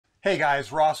Hey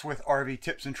guys, Ross with RV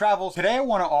Tips and Travels. Today I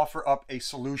want to offer up a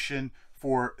solution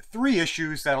for 3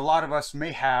 issues that a lot of us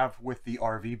may have with the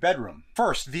RV bedroom.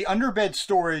 First, the underbed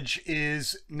storage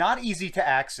is not easy to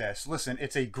access. Listen,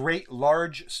 it's a great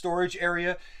large storage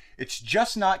area. It's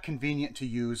just not convenient to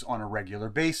use on a regular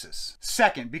basis.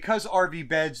 Second, because RV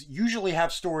beds usually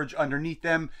have storage underneath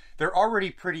them, they're already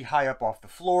pretty high up off the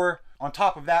floor. On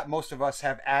top of that, most of us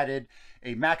have added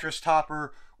a mattress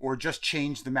topper or just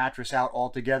change the mattress out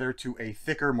altogether to a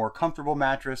thicker, more comfortable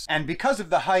mattress. And because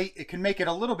of the height, it can make it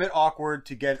a little bit awkward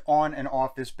to get on and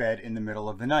off this bed in the middle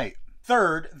of the night.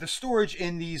 Third, the storage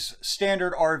in these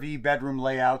standard RV bedroom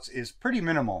layouts is pretty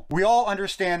minimal. We all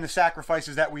understand the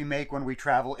sacrifices that we make when we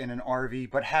travel in an RV,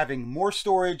 but having more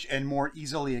storage and more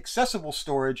easily accessible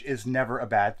storage is never a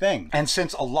bad thing. And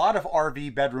since a lot of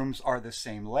RV bedrooms are the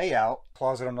same layout,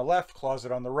 closet on the left,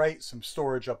 closet on the right, some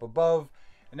storage up above,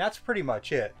 and that's pretty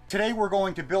much it. Today we're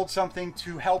going to build something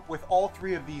to help with all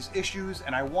 3 of these issues,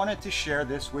 and I wanted to share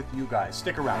this with you guys.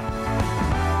 Stick around.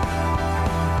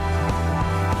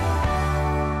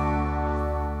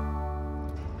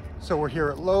 So we're here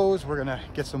at Lowe's. We're gonna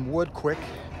get some wood quick.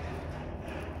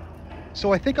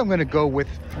 So I think I'm gonna go with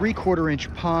 3/4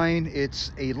 inch pine.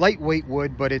 It's a lightweight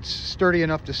wood, but it's sturdy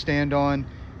enough to stand on.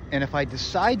 And if I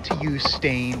decide to use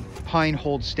stain, pine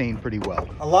holds stain pretty well.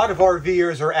 A lot of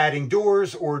RVers are adding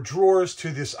doors or drawers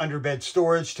to this underbed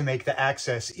storage to make the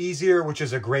access easier, which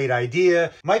is a great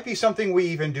idea. Might be something we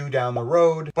even do down the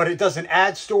road, but it doesn't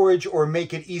add storage or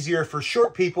make it easier for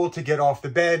short people to get off the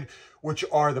bed, which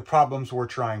are the problems we're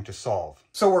trying to solve.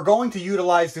 So we're going to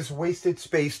utilize this wasted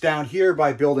space down here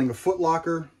by building a foot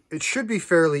locker. It should be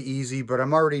fairly easy, but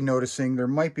I'm already noticing there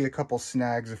might be a couple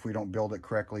snags if we don't build it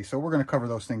correctly. So we're going to cover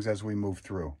those things as we move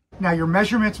through. Now your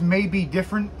measurements may be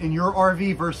different in your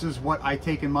RV versus what I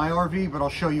take in my RV, but I'll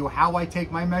show you how I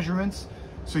take my measurements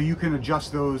so you can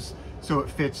adjust those so it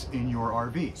fits in your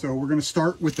RV. So we're going to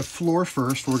start with the floor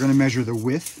first. We're going to measure the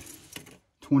width,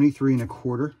 23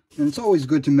 1/4. And it's always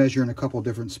good to measure in a couple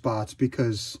different spots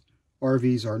because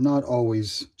RVs are not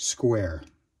always square.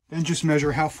 Then just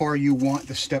measure how far you want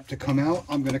the step to come out.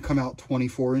 I'm going to come out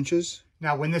 24 inches.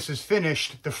 Now when this is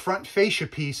finished, the front fascia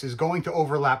piece is going to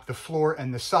overlap the floor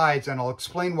and the sides, and I'll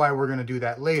explain why we're going to do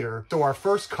that later. So our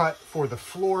first cut for the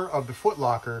floor of the foot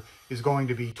locker is going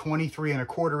to be 23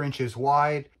 1/4 inches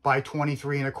wide by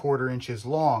 23 1/4 inches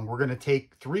long. We're going to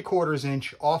take 3/4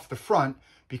 inch off the front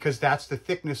because that's the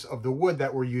thickness of the wood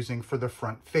that we're using for the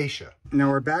front fascia. Now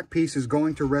our back piece is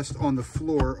going to rest on the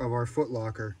floor of our foot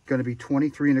locker. Going to be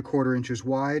 23 1/4 inches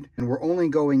wide, and we're only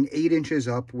going 8 inches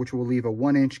up, which will leave a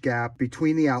 1 inch gap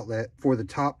between the outlet for the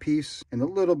top piece and a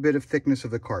little bit of thickness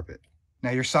of the carpet.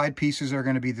 Now your side pieces are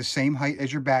going to be the same height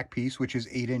as your back piece, which is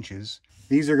 8 inches.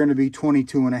 These are going to be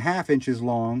 22 1/2 inches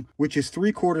long, which is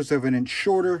 3/4 inch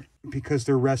shorter because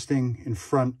they're resting in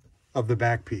front of the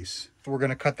back piece. So we're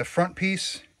going to cut the front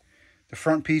piece. The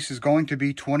front piece is going to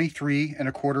be 23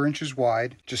 1/4 inches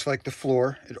wide, just like the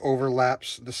floor. It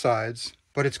overlaps the sides,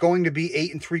 but it's going to be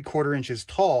 8 3/4 inches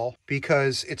tall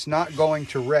because it's not going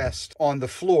to rest on the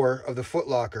floor of the foot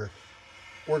locker.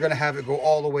 We're going to have it go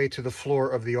all the way to the floor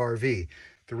of the RV.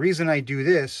 The reason I do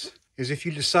this is if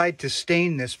you decide to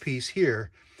stain this piece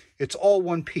here, it's all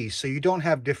one piece, so you don't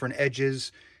have different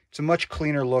edges. It's a much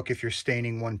cleaner look if you're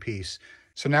staining one piece.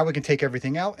 So now we can take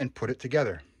everything out and put it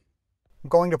together. I'm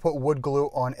going to put wood glue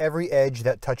on every edge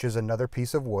that touches another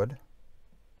piece of wood.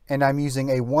 And I'm using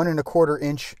a 1 1/4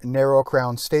 inch narrow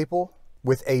crown staple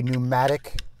with a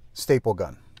pneumatic staple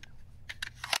gun.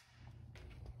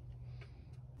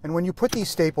 And when you put these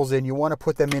staples in, you want to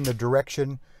put them in the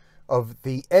direction of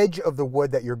the edge of the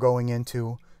wood that you're going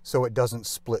into so it doesn't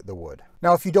split the wood.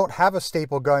 Now, if you don't have a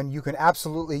staple gun, you can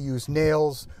absolutely use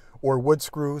nails or wood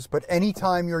screws, but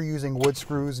anytime you're using wood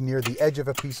screws near the edge of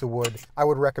a piece of wood, I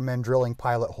would recommend drilling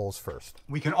pilot holes first.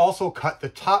 We can also cut the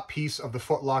top piece of the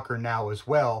foot locker now as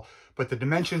well, but the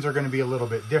dimensions are going to be a little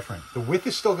bit different. The width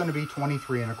is still going to be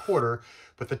 23 1/4,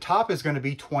 but the top is going to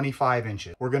be 25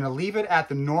 inches. We're going to leave it at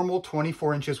the normal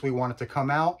 24 inches we want it to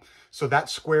come out, so that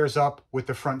squares up with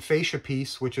the front fascia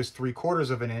piece, which is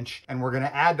 3/4 inch, and we're going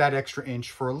to add that extra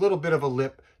inch for a little bit of a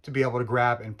lip to be able to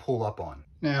grab and pull up on.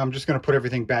 Now I'm just going to put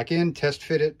everything back in, test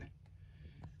fit it,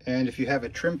 and if you have a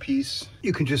trim piece,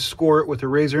 you can just score it with a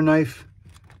razor knife,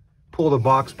 pull the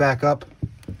box back up,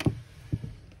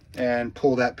 and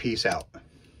pull that piece out.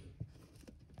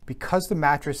 Because the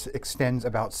mattress extends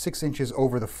about 6 inches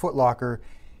over the foot locker,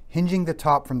 hinging the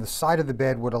top from the side of the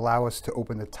bed would allow us to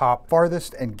open the top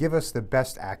farthest and give us the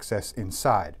best access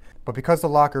inside. But because the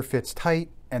locker fits tight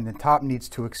and the top needs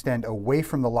to extend away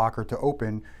from the locker to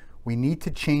open, we need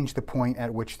to change the point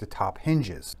at which the top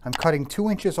hinges. I'm cutting 2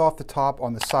 inches off the top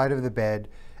on the side of the bed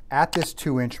at this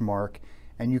 2-inch mark,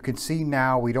 and you can see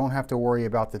now we don't have to worry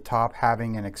about the top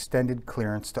having an extended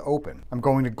clearance to open. I'm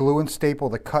going to glue and staple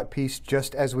the cut piece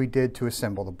just as we did to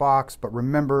assemble the box, but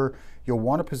remember, you'll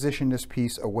want to position this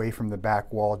piece away from the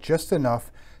back wall just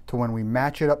enough to when we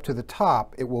match it up to the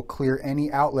top, it will clear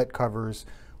any outlet covers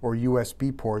or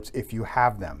USB ports if you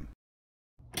have them.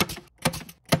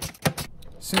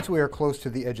 Since we are close to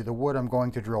the edge of the wood, I'm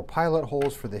going to drill pilot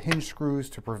holes for the hinge screws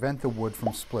to prevent the wood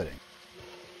from splitting.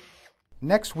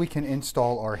 Next, we can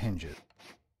install our hinges.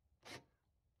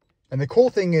 And the cool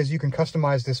thing is you can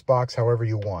customize this box however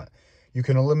you want. You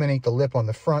can eliminate the lip on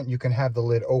the front, you can have the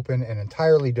lid open an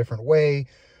entirely different way,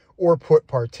 or put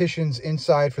partitions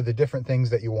inside for the different things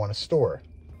that you want to store.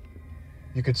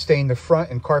 You could stain the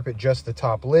front and carpet just the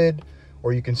top lid,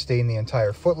 or you can stain the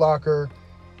entire footlocker.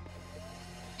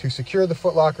 To secure the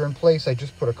footlocker in place, I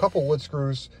just put a couple wood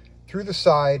screws through the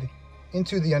side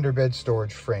into the underbed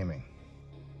storage framing.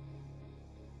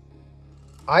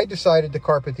 I decided to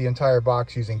carpet the entire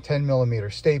box using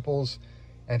 10mm staples,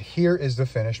 and here is the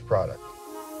finished product.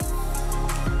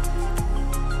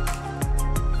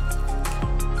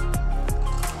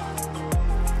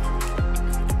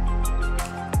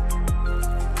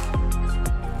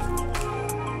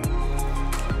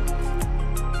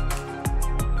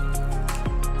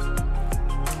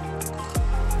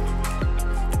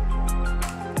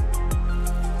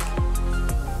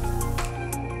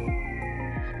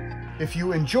 If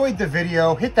you enjoyed the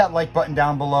video, hit that like button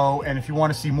down below, and if you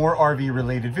want to see more RV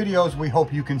related videos, we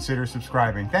hope you consider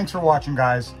subscribing. Thanks for watching,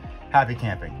 guys. Happy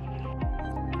camping.